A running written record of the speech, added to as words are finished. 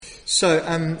So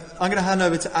I'm going to hand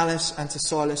over to Alice and to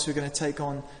Silas, who are going to take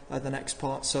on the next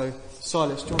part. So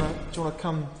Silas, do you want to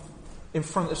come in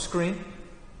front of the screen?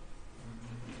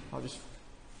 I'll just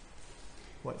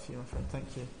wait for you, my friend.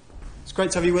 Thank you. It's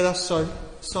great to have you with us. So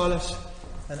Silas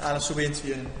and Alice will be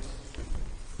interviewing.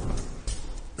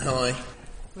 Hi.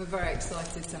 We're very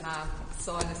excited to have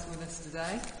Silas with us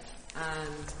today,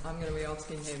 and I'm going to be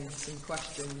asking him some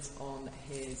questions on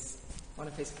one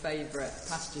of his favourite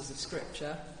passages of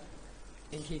Scripture,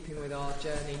 in keeping with our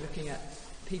journey, looking at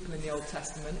people in the Old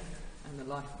Testament and the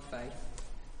life of faith.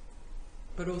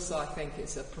 But also I think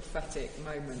it's a prophetic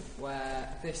moment where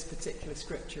this particular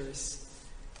scripture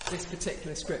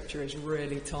is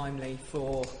really timely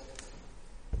for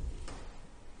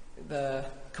the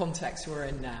context we're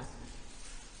in now.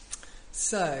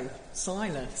 So,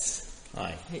 Silas.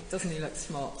 Hi. Doesn't he look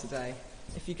smart today?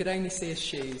 If you could only see his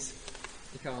shoes,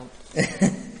 you can't.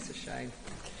 It's a shame.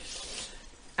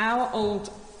 Our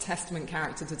Old Testament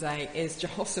character today is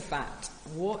Jehoshaphat.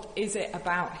 What is it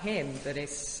about him that is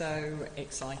so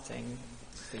exciting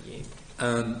for you?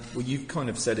 Well, you've kind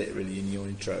of said it really in your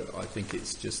intro. I think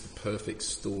it's just the perfect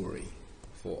story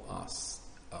for us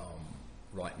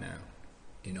right now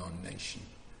in our nation,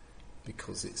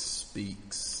 because it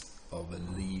speaks of a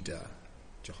leader.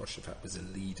 Jehoshaphat was a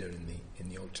leader in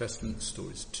the Old Testament. The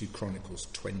story is 2 Chronicles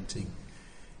 20,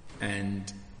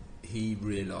 and he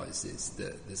realises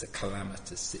that there's a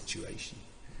calamitous situation,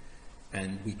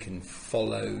 and we can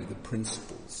follow the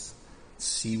principles,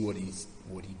 see what he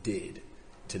did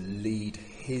to lead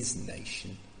his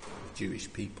nation, the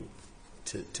Jewish people,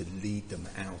 to lead them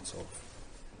out of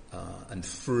and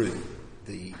through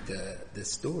the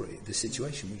story, the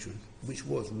situation, which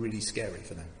was really scary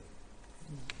for them.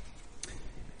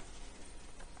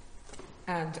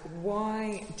 And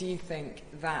why do you think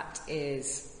that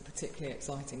is particularly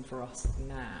exciting for us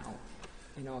now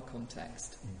in our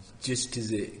context? Just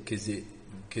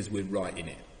because we're right in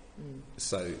it.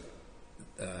 So,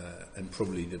 and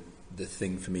probably the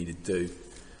thing for me to do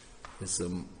is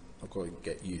I've got to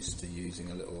get used to using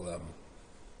a little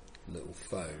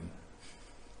phone,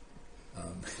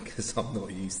 because I'm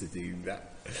not used to doing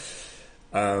that.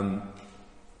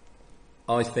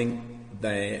 I think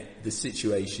the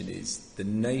situation is the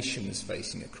nation was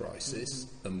facing a crisis,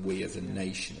 and we as a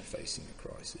nation are facing a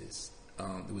crisis.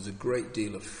 There was a great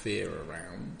deal of fear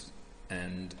around,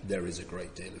 and there is a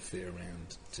great deal of fear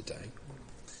around today.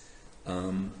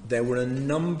 There were a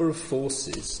number of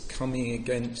forces coming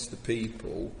against the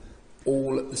people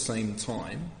all at the same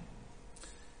time.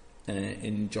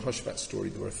 In Jehoshaphat's story,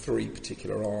 there were 3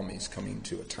 particular armies coming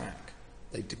to attack.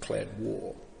 They declared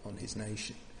war on his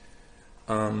nation.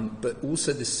 But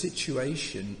also the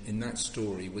situation in that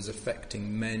story was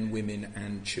affecting men, women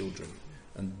and children.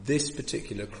 And this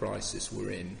particular crisis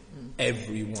we're in,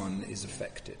 everyone is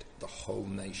affected, the whole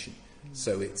nation.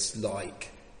 So it's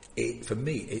like, for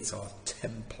me, it's our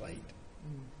template.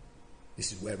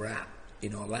 This is where we're at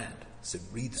in our land. So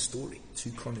read the story,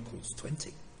 2 Chronicles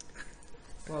 20.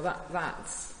 Well,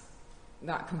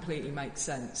 that completely makes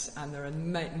sense, and there are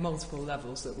multiple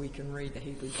levels that we can read the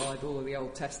Hebrew Bible or the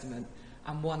Old Testament.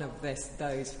 And one of those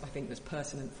I think that's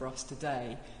pertinent for us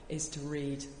today is to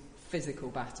read physical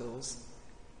battles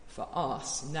for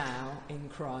us now in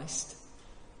Christ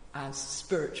as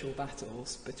spiritual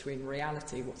battles between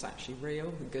reality, what's actually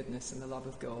real, the goodness and the love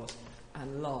of God,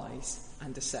 and lies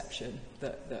and deception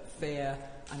that fear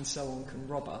and so on can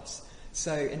rob us.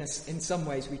 So in some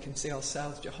ways we can see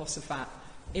ourselves, Jehoshaphat,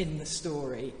 in the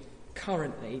story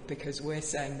currently, because we're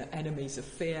saying that enemies of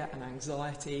fear and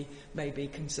anxiety, maybe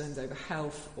concerns over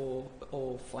health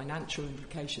or financial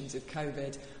implications of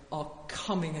COVID, are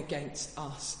coming against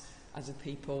us as a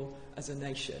people, as a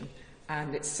nation.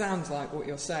 And it sounds like what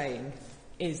you're saying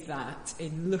is that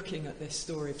in looking at this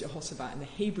story of Jehoshaphat in the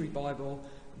Hebrew Bible,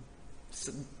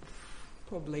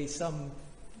 probably some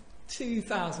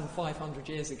 2,500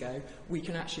 years ago, we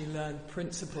can actually learn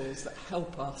principles that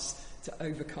help us to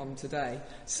overcome today.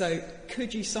 So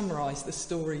could you summarise the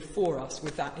story for us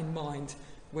with that in mind?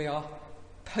 We are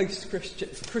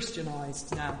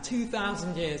post-Christianised now,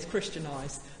 2,000 years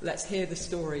Christianised. Let's hear the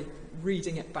story,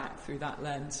 reading it back through that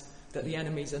lens, that the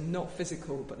enemies are not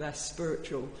physical but they're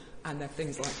spiritual, and they're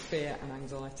things like fear and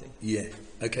anxiety. Yeah.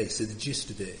 Okay, so the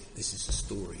gist of it, this is the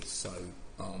story. So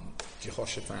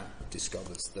Jehoshaphat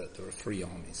discovers that there are 3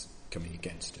 armies coming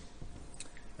against him.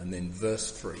 And then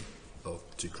verse 3 of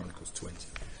 2 Chronicles 20.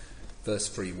 Verse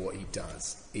 3, what he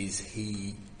does is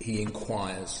he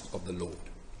inquires of the Lord.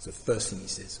 So the first thing he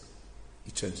says,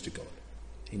 he turns to God.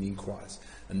 He inquires.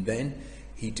 And then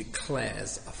he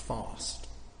declares a fast.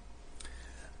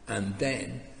 And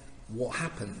then what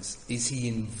happens is he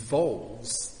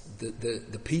involves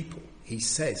the people. He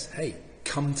says, hey,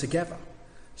 come together.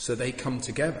 So they come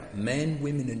together. Men,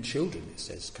 women and children, it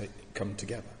says, come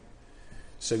together.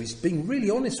 So he's being really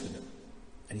honest with them.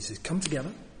 And he says, come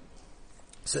together.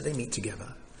 So they meet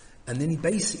together. And then he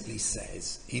basically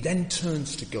says, he then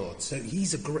turns to God. So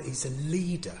he's a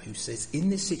leader who says, in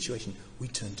this situation, we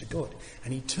turn to God.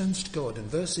 And he turns to God. And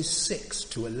verses 6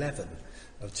 to 11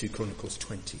 of 2 Chronicles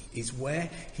 20 is where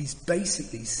he's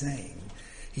basically saying,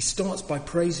 he starts by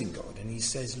praising God. And he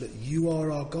says, look, you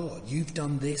are our God. You've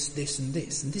done this, this and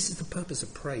this. And this is the purpose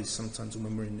of praise sometimes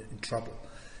when we're in trouble.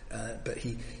 But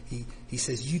he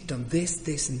says, you've done this,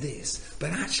 this and this.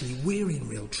 But actually, we're in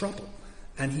real trouble.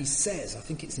 And he says, I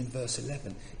think it's in verse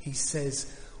 11, he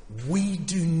says, we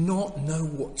do not know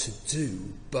what to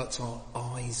do, but our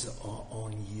eyes are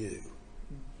on you.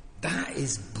 That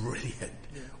is brilliant.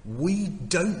 Yeah. We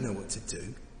don't know what to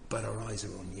do, but our eyes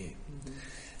are on you. Mm-hmm.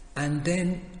 And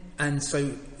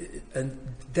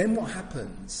then what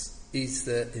happens is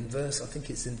that in verse, I think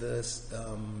it's in verse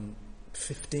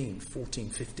 14,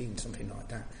 15, something like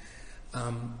that.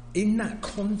 In that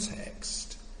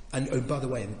context, and oh, by the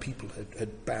way, and the people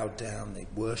had bowed down, they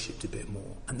worshipped a bit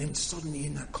more. And then suddenly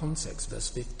in that context, verse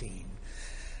 15,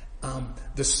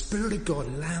 the Spirit of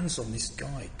God lands on this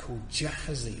guy called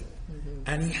Jahaziel. Mm-hmm.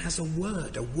 And he has a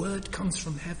word. A word comes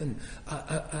from heaven,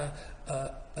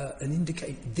 and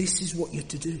indicate this is what you're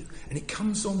to do. And it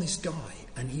comes on this guy,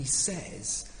 and he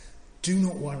says, do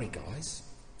not worry, guys.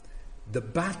 The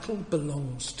battle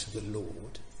belongs to the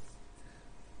Lord.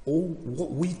 All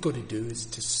what we've got to do is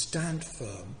to stand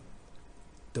firm.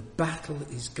 The battle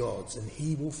is God's, and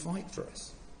he will fight for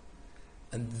us.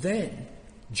 And then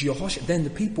then the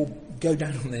people go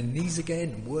down on their knees again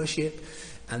and worship,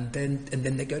 and then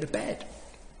they go to bed.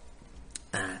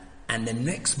 And the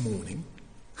next morning,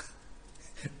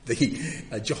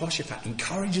 Jehoshaphat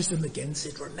encourages them again,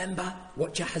 said, remember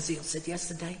what Jahaziel said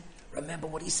yesterday? Remember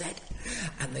what he said?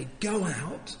 And they go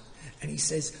out, and he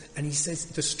says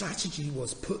the strategy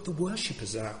was put the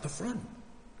worshippers out the front.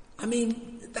 I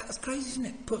mean, that's crazy, isn't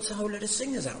it? Puts a whole lot of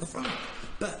singers out the front.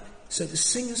 But so the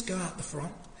singers go out the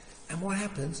front, and what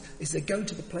happens is they go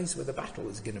to the place where the battle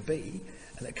is going to be,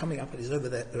 and they're coming up, it is over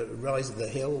the rise of the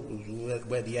hill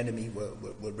where the enemy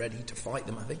were ready to fight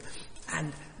them, I think.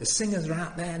 And the singers are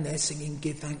out there, and they're singing,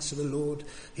 give thanks to the Lord,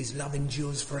 his love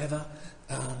endures forever.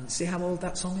 See how old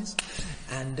that song is?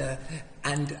 And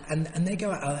they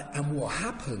go out, and what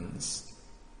happens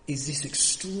is this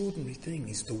extraordinary thing,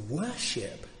 is the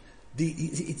worship.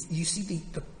 You see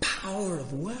the power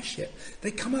of worship.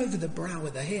 They come over the brow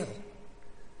of the hill,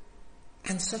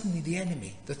 and suddenly the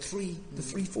enemy, the three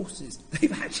forces,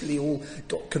 they've actually all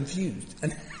got confused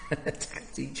and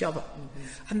attacked each other,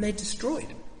 and they're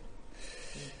destroyed.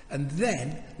 And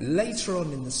then, later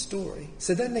on in the story,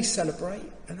 so then they celebrate,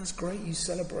 and that's great, you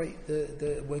celebrate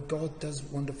where God does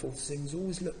wonderful things,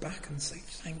 always look back and say,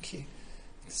 thank you,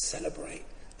 celebrate.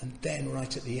 And then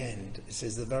right at the end, it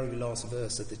says the very last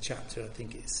verse of the chapter, I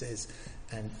think it says,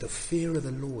 and the fear of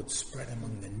the Lord spread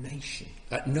among the nation.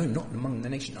 No, not among the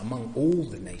nation, among all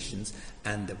the nations,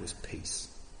 and there was peace.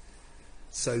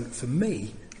 So for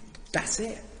me, that's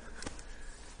it.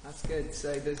 That's good.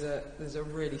 So there's a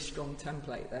really strong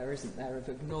template there, isn't there, of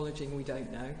acknowledging we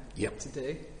don't know what to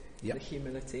do, the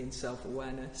humility and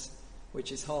self-awareness,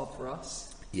 which is hard for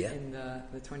us in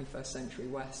the 21st century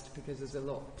West, because there's a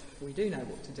lot we do know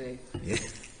what to do. Yeah.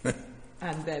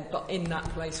 And then, but in that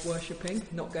place, worshipping,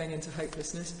 not going into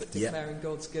hopelessness, but declaring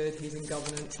God's good, he's in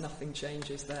governance, nothing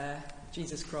changes there.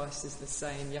 Jesus Christ is the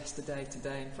same yesterday,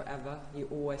 today and forever. He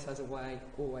always has a way,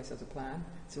 always has a plan.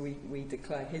 So we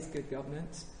declare his good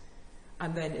governance.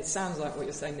 And then it sounds like what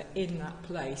you're saying, that in that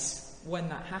place, when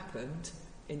that happened,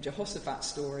 in Jehoshaphat's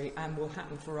story, and will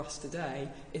happen for us today,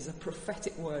 is a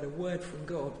prophetic word, a word from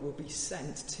God will be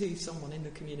sent to someone in the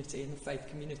community, in the faith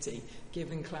community,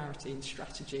 giving clarity and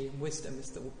strategy and wisdom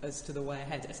as to the way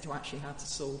ahead, as to actually how to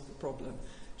solve the problem.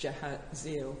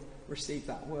 Jahaziel received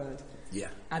that word. Yeah.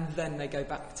 And then they go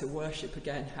back to worship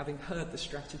again, having heard the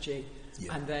strategy,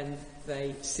 and then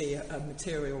they see a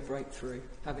material breakthrough,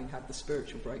 having had the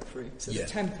spiritual breakthrough. So the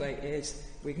template is,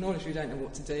 we acknowledge we don't know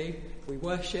what to do, we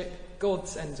worship, God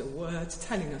sends a word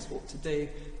telling us what to do,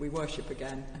 we worship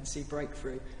again and see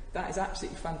breakthrough. That is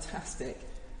absolutely fantastic.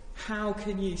 How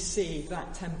can you see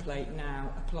that template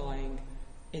now applying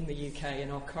in the UK in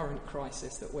our current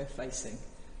crisis that we're facing?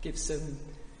 Give some...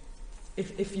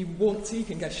 If you want to, you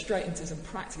can go straight into some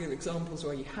practical examples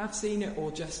where you have seen it, or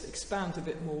just expound a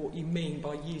bit more what you mean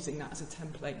by using that as a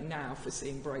template now for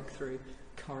seeing breakthrough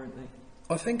currently.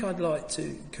 I think I'd like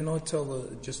to. Can I tell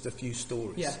just a few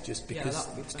stories? Yeah. Just Yeah, because,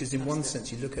 that would be because in one fantastic.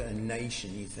 sense, you look at a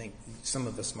nation, you think some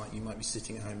of us might be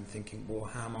sitting at home thinking, well,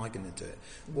 how am I going to do it?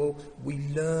 Well, we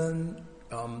learn.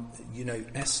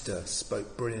 Esther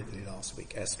spoke brilliantly last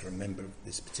week. Esther, a member of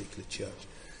this particular church,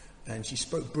 and she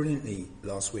spoke brilliantly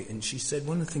last week. And she said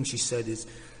one of the things she said is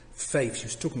faith. She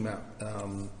was talking about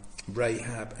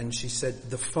Rahab, and she said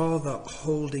the Father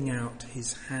holding out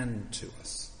His hand to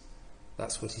us.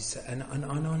 That's what he said, and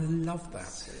I love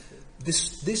that.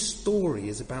 This story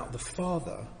is about the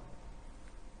Father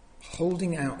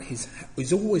holding out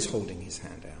is always holding His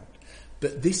hand out,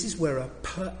 but this is where a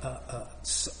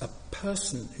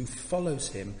person who follows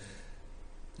Him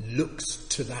looks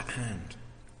to that hand.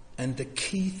 And the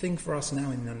key thing for us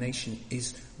now in our nation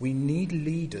is we need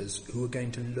leaders who are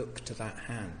going to look to that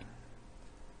hand,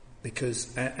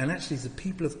 because and actually as the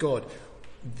people of God,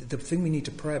 the thing we need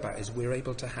to pray about is we're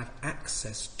able to have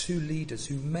access to leaders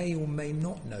who may or may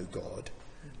not know God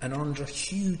and are under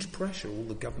huge pressure, all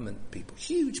the government people,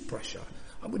 huge pressure.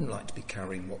 I wouldn't like to be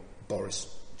carrying what Boris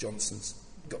Johnson's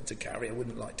got to carry. I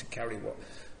wouldn't like to carry what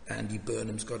Andy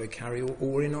Burnham's got to carry,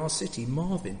 or in our city,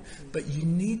 Marvin. But they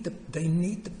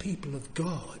need the people of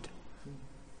God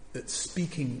that's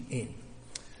speaking in.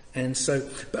 And so,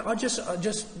 but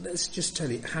let's just tell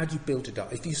you, how do you build it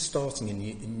up? If you're starting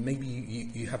and maybe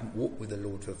you haven't walked with the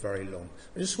Lord for very long,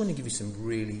 I just want to give you some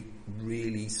really,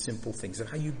 really simple things of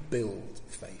how you build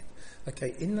faith.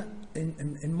 Okay,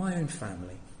 in my own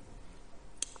family,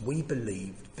 we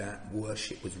believed that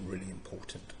worship was really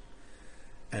important.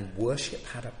 And worship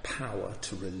had a power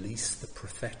to release the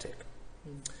prophetic.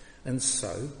 And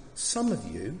so, some of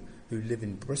you who live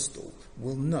in Bristol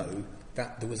will know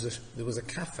that there was a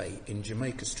cafe in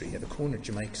Jamaica Street, at the corner of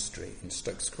Jamaica Street in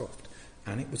Stokes Croft,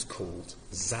 and it was called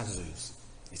Zazu's.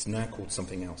 It's now called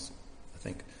something else, I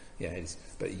think. Yeah, it is.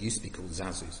 But it used to be called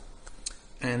Zazu's.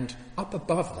 And up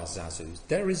above the Zazu's,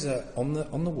 there is on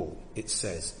the wall, it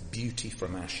says, beauty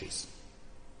from ashes.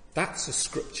 That's a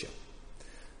scripture.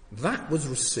 That word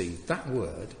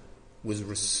was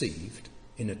received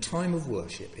in a time of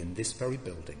worship in this very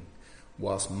building,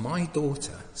 whilst my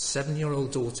daughter,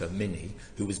 7-year-old daughter, Minnie,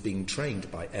 who was being trained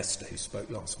by Esther, who spoke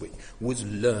last week, was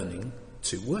learning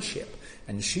to worship.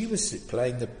 And she was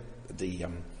playing the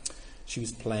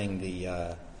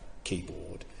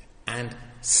keyboard. And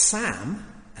Sam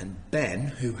and Ben,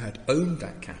 who had owned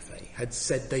that cafe, had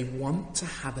said they want to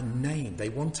have a name. They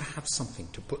want to have something,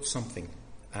 to put something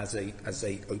as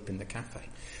they open the cafe.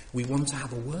 We want to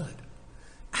have a word.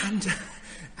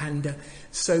 And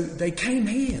so they came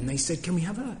here and they said, "Can we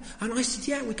have her?" And I said,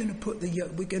 "Yeah, we're going to put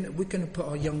we're going to put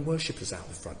our young worshippers out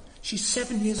the front." She's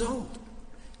 7 years old,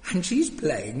 and she's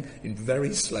playing in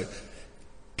very slow.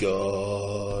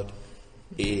 God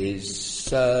is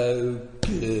so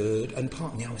good, and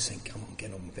part of me I was saying, "Come on,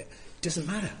 get on with it." It doesn't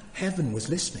matter. Heaven was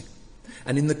listening,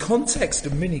 and in the context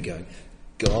of Minnie going,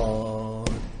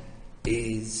 "God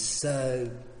is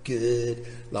so good,"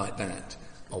 like that,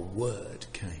 a word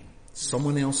came.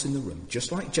 Someone else in the room,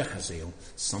 just like Jahaziel,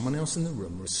 someone else in the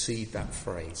room received that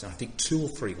phrase. I think 2 or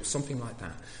 3 or something like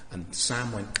that. And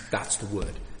Sam went, "That's the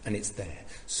word," and it's there.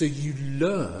 So you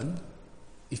learn,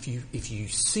 if you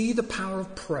see the power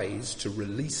of praise to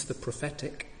release the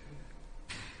prophetic,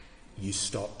 you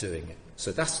start doing it.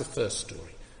 So that's the first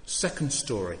story. Second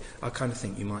story, I kind of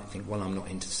think you might think, well, I'm not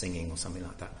into singing or something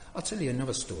like that. I'll tell you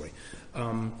another story.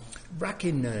 Back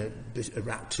in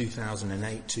about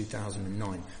 2008,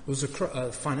 2009, there was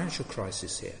a financial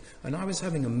crisis here. And I was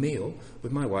having a meal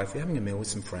with my wife. We were having a meal with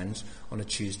some friends on a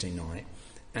Tuesday night.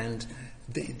 And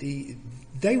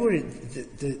they were,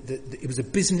 it was a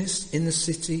business in the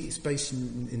city. It's based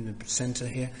in the centre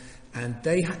here. And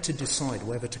they had to decide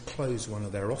whether to close one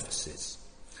of their offices.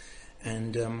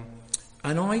 And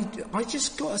I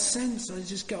just got a sense, I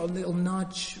just got a little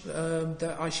nudge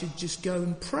that I should just go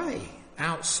and pray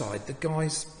outside the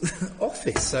guy's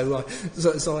office. So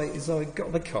I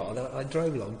got the car, I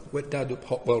drove along, went down up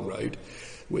Hotwell Road,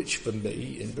 which for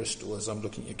me in Bristol, as I'm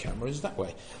looking at your camera, is that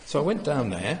way. So I went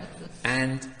down there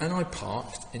and I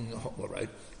parked in the Hotwell Road.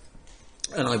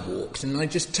 And I walked, and I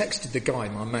just texted the guy,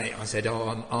 my mate. I said,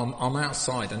 I'm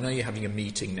outside. I know you're having a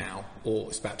meeting now, or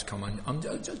it's about to come on.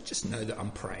 Just know that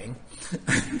I'm praying.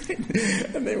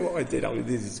 and then what I did,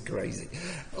 this is crazy.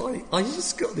 I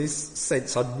just got this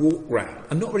sense I'd walk round.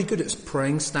 I'm not very good at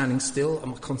praying, standing still.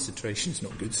 My concentration's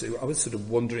not good, so I was sort of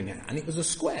wandering out. And it was a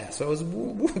square, so I was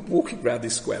walking around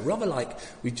this square, rather like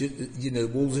we just,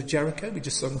 Walls of Jericho. We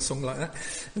just sung a song like that.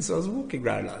 And so I was walking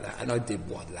around like that, and I did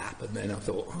one lap, and then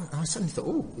I suddenly thought,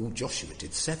 thought, oh, Joshua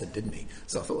did 7, didn't he?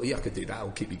 So I thought, yeah, I could do that.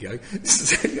 I'll keep you going.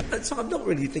 So I'm not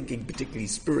really thinking particularly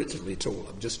spiritually at all.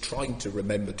 I'm just trying to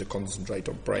remember to concentrate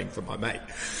on praying for my mate.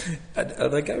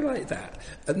 And I go like that.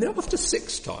 And then after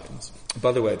 6 times,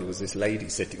 by the way, there was this lady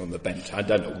sitting on the bench. I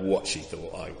don't know what she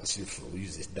thought I was. She thought,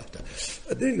 who's this nutter?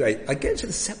 And anyway, I get to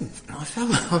the 7th, and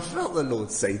I felt the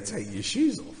Lord say, take your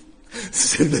shoes off.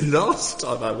 So the last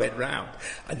time I went round,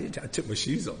 I took my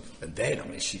shoes off, and then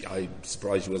I'm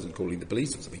surprised she wasn't calling the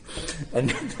police or something.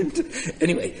 And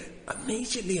anyway,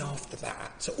 immediately after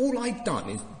that, so all I'd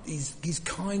done is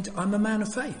kind. I'm a man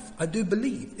of faith. I do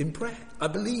believe in prayer. I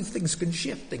believe things can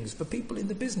shift things for people in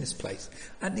the business place.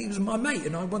 And he was my mate,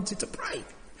 and I wanted to pray.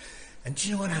 And do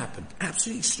you know what happened?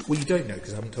 Absolutely. Well, you don't know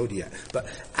because I haven't told you yet, but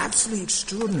absolutely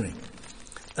extraordinary.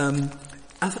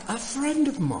 A friend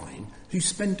of mine who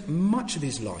spent much of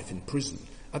his life in prison.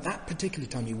 At that particular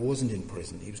time, he wasn't in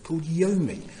prison. He was called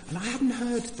Yomi, and I hadn't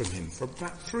heard from him for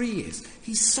about 3 years.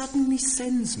 He suddenly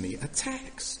sends me a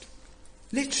text,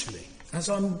 literally, as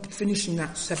I'm finishing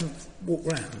that 7th walk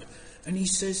round, and he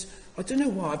says, I don't know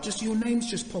why, your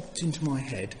name's just popped into my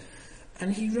head,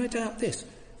 and he read out this.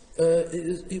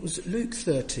 It was Luke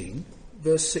 13,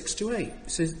 verse 6 to 8.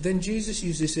 It says, then Jesus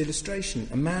used this illustration.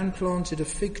 A man planted a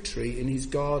fig tree in his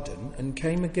garden and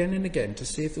came again and again to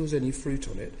see if there was any fruit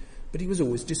on it, but he was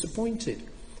always disappointed.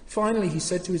 Finally, he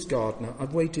said to his gardener,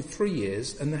 I've waited 3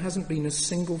 years and there hasn't been a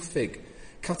single fig.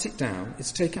 Cut it down.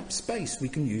 It's taking up space we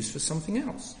can use for something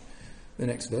else. The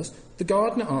next verse. The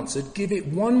gardener answered, give it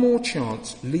one more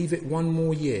chance, leave it 1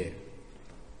 more year,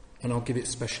 and I'll give it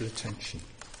special attention.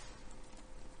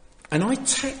 And I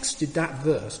texted that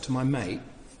verse to my mate,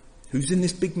 who's in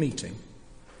this big meeting.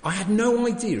 I had no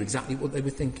idea exactly what they were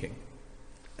thinking.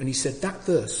 And he said, that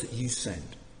verse that you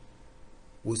sent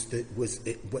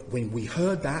when we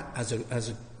heard that as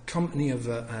a company of,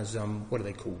 what are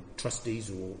they called?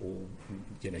 Trustees or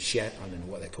share, I don't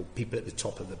know what they're called, people at the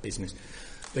top of the business.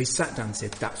 They sat down and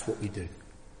said, that's what we do.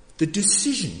 The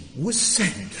decision was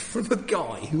sent from a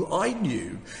guy who I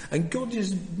knew, and God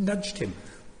just nudged him.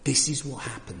 This is what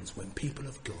happens when people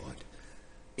of God,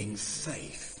 in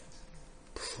faith,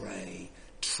 pray,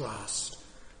 trust,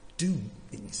 do,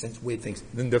 in a sense, weird things.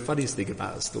 And the funniest thing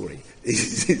about the story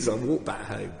is I walked back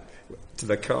home to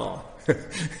the car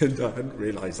and I hadn't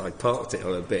realised I parked it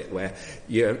on a bit where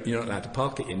you're not allowed to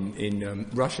park it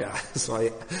in rush hour. So I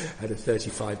had a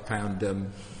 £35,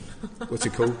 what's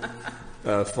it called?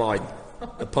 Fine,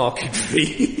 a parking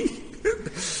fee.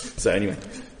 So anyway,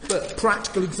 but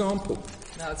practical example.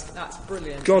 That's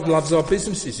brilliant. God loves our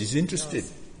businesses. He's interested.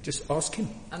 Just ask him.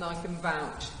 And I can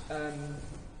vouch, and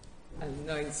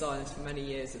knowing Silas for many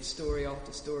years, of story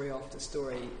after story after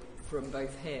story from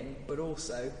both him, but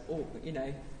also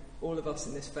all of us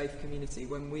in this faith community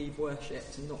when we've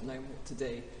worshipped and not known what to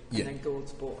do, and then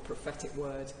God's brought a prophetic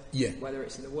word, whether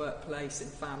it's in the workplace, in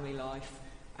family life,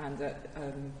 and at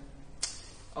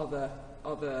other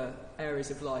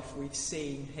areas of life, we've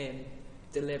seen him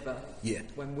deliver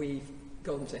when we've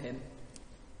gone to him.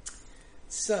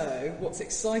 So what's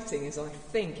exciting is I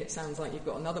think it sounds like you've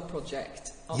got another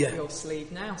project up your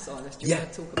sleeve now, Silas. Do you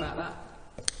want to talk about that?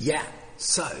 Yeah.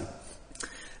 So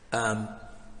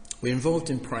we're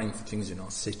involved in praying for things in our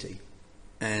city,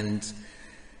 and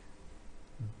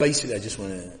basically I just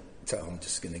want to tell, I'm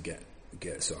just going to get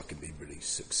so I can be really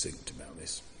succinct about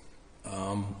this.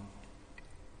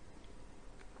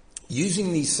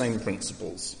 Using these same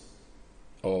principles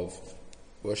of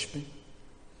worshipping,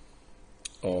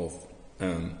 of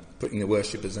putting the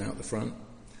worshippers out the front.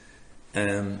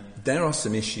 There are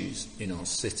some issues in our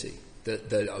city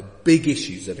that are big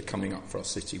issues that are coming up for our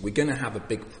city. We're going to have a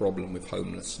big problem with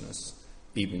homelessness,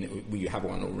 even if we have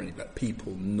one already, but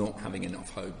people not having enough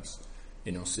homes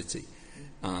in our city.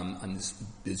 And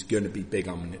there's going to be big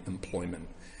unemployment.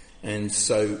 And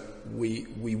so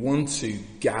we want to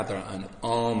gather an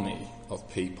army of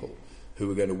people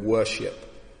who are going to worship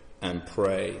and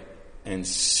pray and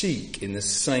seek in the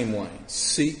same way,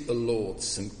 seek the Lord,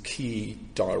 some key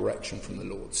direction from the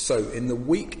Lord. So in the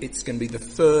week, it's going to be the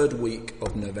 3rd week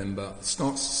of November. It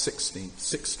starts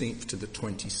 16th to the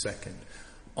 22nd.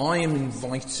 I am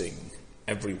inviting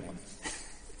everyone,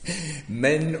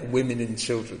 men, women and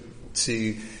children,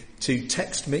 to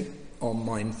text me on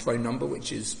my phone number,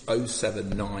 which is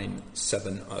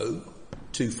 07970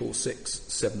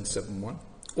 246 771,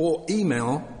 or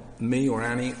email me or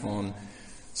Annie on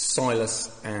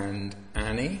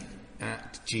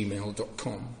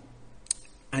silasandAnnie@gmail.com,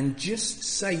 and just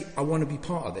say, I want to be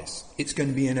part of this. It's going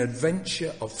to be an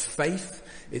adventure of faith.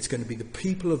 It's going to be the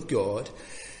people of God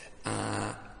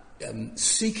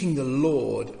seeking the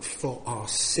Lord for our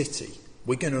city.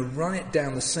 We're going to run it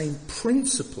down the same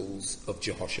principles of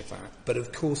Jehoshaphat, but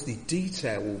of course the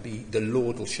detail will be the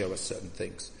Lord will show us certain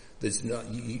things. There's no,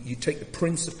 you take the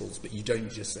principles, but you don't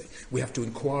just say, we have to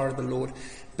inquire of the Lord,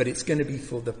 but it's going to be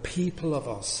for the people of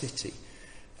our city,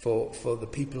 for the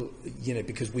people,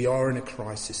 because we are in a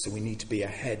crisis, so we need to be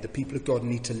ahead. The people of God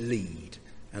need to lead,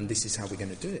 and this is how we're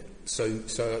going to do it.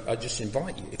 So I just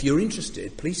invite you, if you're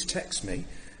interested, please text me,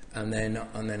 and then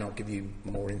I'll give you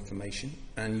more information,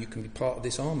 and you can be part of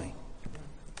this army.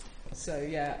 So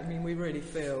we really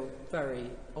feel very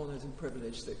honoured and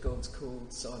privileged that God's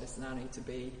called Silas and Annie to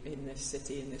be in this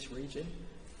city, in this region,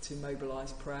 to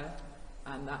mobilise prayer,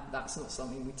 and that's not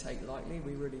something we take lightly.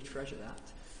 We really treasure that.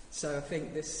 So I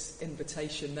think this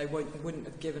invitation, they wouldn't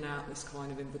have given out this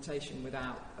kind of invitation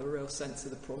without a real sense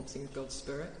of the prompting of God's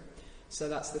Spirit. So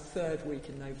that's the third week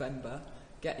in November.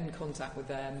 Get in contact with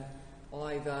them,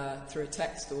 either through a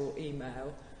text or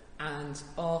email, and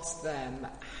ask them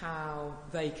how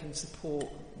they can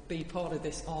be part of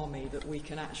this army, that we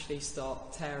can actually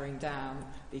start tearing down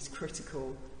these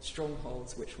critical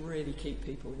strongholds which really keep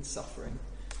people in suffering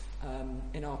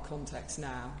in our context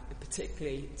now,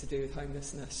 particularly to do with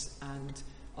homelessness and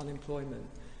unemployment.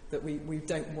 That we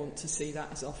don't want to see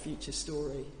that as our future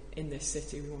story in this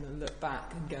city. We want to look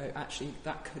back and go, actually,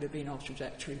 that could have been our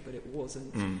trajectory, but it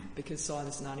wasn't, because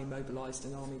Silas and Annie mobilised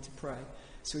an army to pray.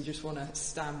 So we just want to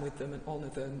stand with them and honour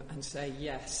them and say,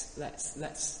 yes,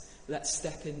 let's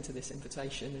step into this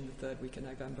invitation in the third week of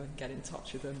November and get in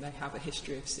touch with them. They have a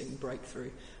history of seeing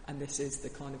breakthrough, and this is the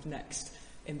kind of next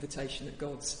invitation that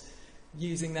God's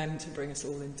using them to bring us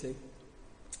all into.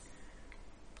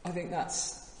 I think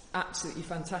that's absolutely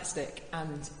fantastic,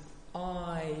 and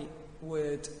I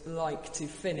would like to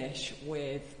finish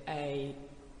with a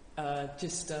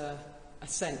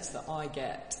sense that I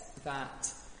get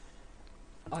that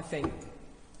I think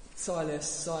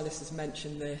Silas has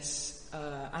mentioned this,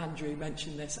 Andrew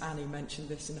mentioned this, Annie mentioned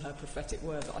this in her prophetic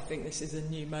word, that I think this is a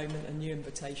new moment, a new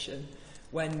invitation.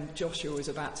 When Joshua was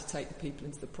about to take the people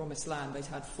into the promised land, they'd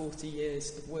had 40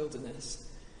 years of wilderness.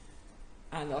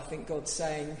 And I think God's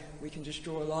saying we can just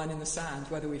draw a line in the sand,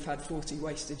 whether we've had 40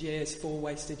 wasted years, 4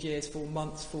 wasted years, 4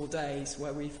 months, 4 days,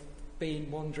 where we've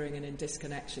been wandering and in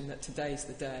disconnection, that today's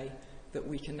the day that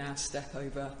we can now step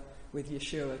over with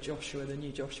Yeshua, Joshua, the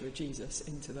new Joshua, Jesus,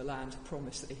 into the land of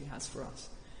promise that he has for us.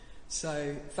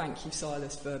 So thank you,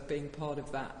 Silas, for being part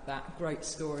of that great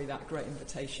story, that great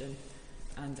invitation,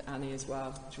 and Annie as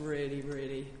well. It's really,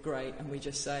 really great, and we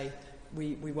just say,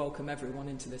 we welcome everyone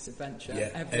into this adventure.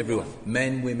 Yeah, everyone.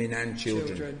 Men, women and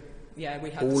children. Yeah, we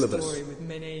had all the of story us. With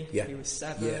Minnie, yeah. He was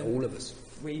 7. Yeah, all of us.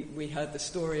 We heard the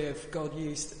story of God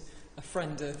used a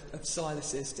friend of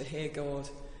Silas's to hear God.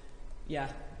 Yeah.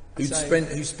 Who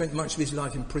spent much of his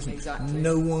life in prison. Exactly.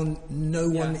 No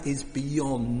one is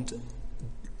beyond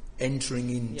entering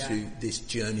into this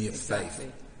journey of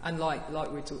faith. And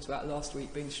like we talked about last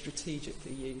week, being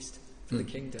strategically used for the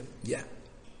kingdom. Yeah.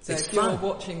 So it's if fun. you're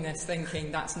watching this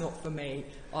thinking that's not for me,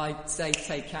 I'd say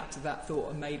take captive that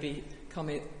thought and maybe come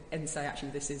in and say,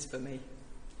 actually, this is for me.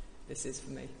 This is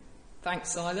for me. Thanks,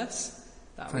 Silas.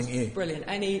 That was brilliant.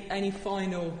 Any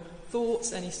final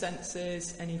thoughts, any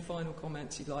senses, any final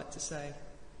comments you'd like to say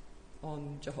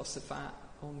on Jehoshaphat,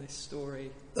 on this story?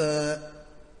 I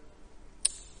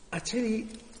tell you,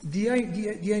 the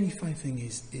only funny thing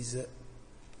is that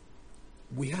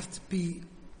we have to be.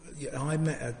 Yeah, I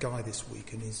met a guy this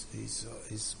week, and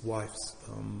his wife's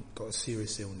got a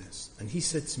serious illness, and he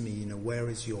said to me, where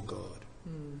is your God?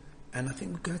 And I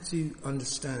think we've got to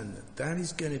understand that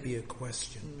is going to be a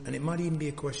question, and it might even be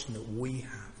a question that we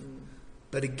have.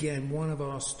 But again, one of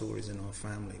our stories in our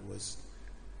family was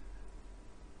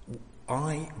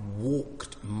I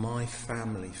walked my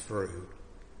family through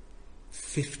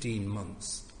 15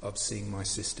 months of seeing my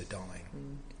sister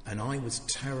dying. And I was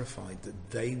terrified that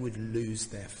they would lose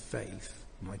their faith.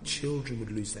 My children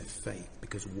would lose their faith,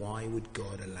 because why would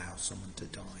God allow someone to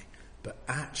die? But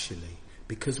actually,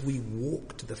 because we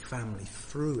walked the family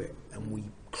through it and we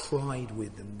cried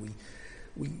with them,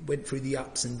 we went through the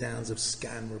ups and downs of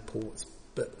scan reports.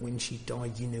 But when she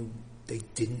died, they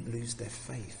didn't lose their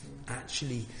faith.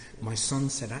 Actually, my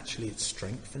son said, it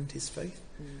strengthened his faith.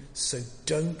 So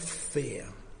don't fear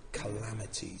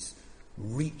calamities.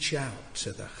 Reach out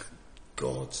to the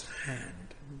God's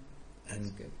hand,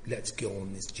 and let's go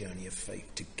on this journey of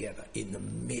faith together in the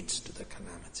midst of the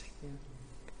calamity. Yeah,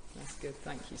 that's good.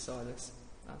 Thank you, Silas.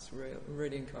 That's a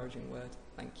really encouraging word.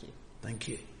 Thank you. Thank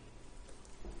you.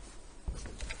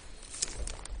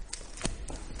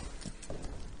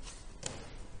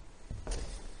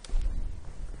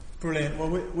 Brilliant. Well,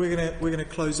 we're gonna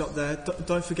close up there.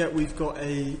 Don't forget we've got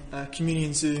a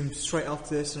communion Zoom straight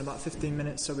after this in about 15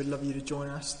 minutes. So we'd love you to join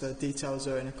us. The details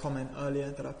are in a comment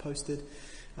earlier that I posted.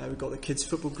 We've got the kids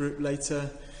football group later.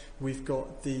 We've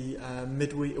got the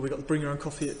midweek. We've got the bring your own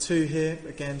coffee at 2 here.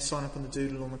 Again, sign up on the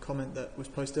doodle on the comment that was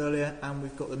posted earlier. And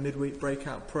we've got the midweek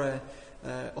breakout prayer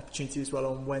opportunity as well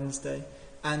on Wednesday.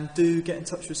 And do get in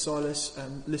touch with Silas.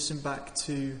 Listen back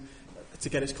to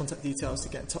get his contact details, to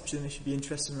get in touch with him if you'd be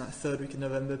interested in that third week of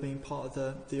November being part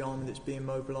of the army that's being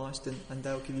mobilised, and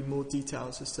they'll give you more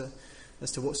details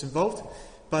as to what's involved.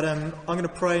 But I'm going to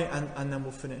pray and then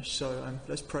we'll finish. So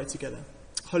let's pray together.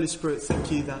 Holy Spirit,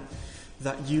 thank you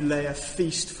that you lay a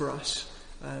feast for us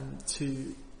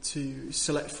to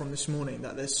select from this morning,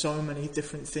 that there's so many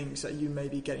different things that you may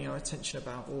be getting our attention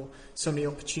about, or so many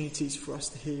opportunities for us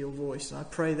to hear your voice. And I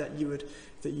pray that you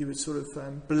would sort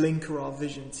of blinker our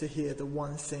vision to hear the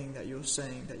one thing that you're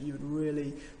saying, that you would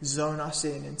really zone us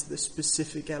into the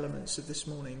specific elements of this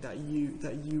morning that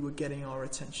you were getting our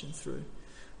attention through.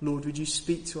 Lord, would you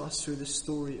speak to us through the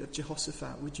story of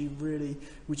Jehoshaphat? Would you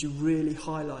really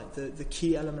highlight the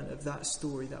key element of that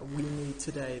story that we need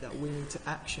today, that we need to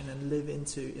action and live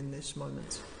into in this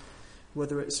moment?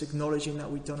 Whether it's acknowledging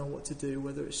that we don't know what to do,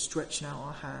 whether it's stretching out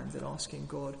our hand and asking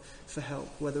God for help,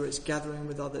 whether it's gathering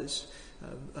with others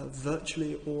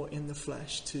virtually or in the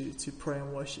flesh to pray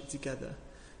and worship together,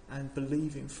 and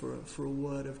believing for a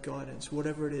word of guidance.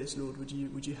 Whatever it is, Lord, would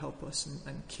you help us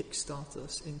and kickstart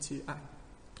us into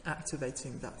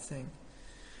activating that thing.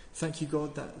 Thank you,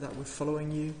 God, that we're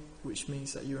following you, which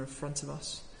means that you're in front of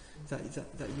us, that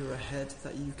you're ahead,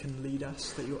 that you can lead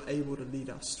us, that you're able to lead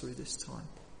us through this time.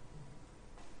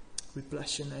 We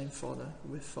bless your name, Father.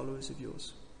 We're followers of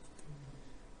yours.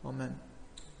 Amen.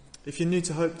 If you're new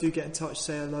to Hope, do get in touch,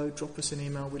 say hello, drop us an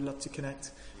email. We'd love to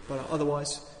connect. But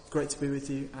otherwise, great to be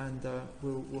with you, and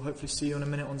we'll hopefully see you in a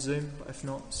minute on Zoom. But if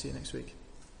not, see you next week.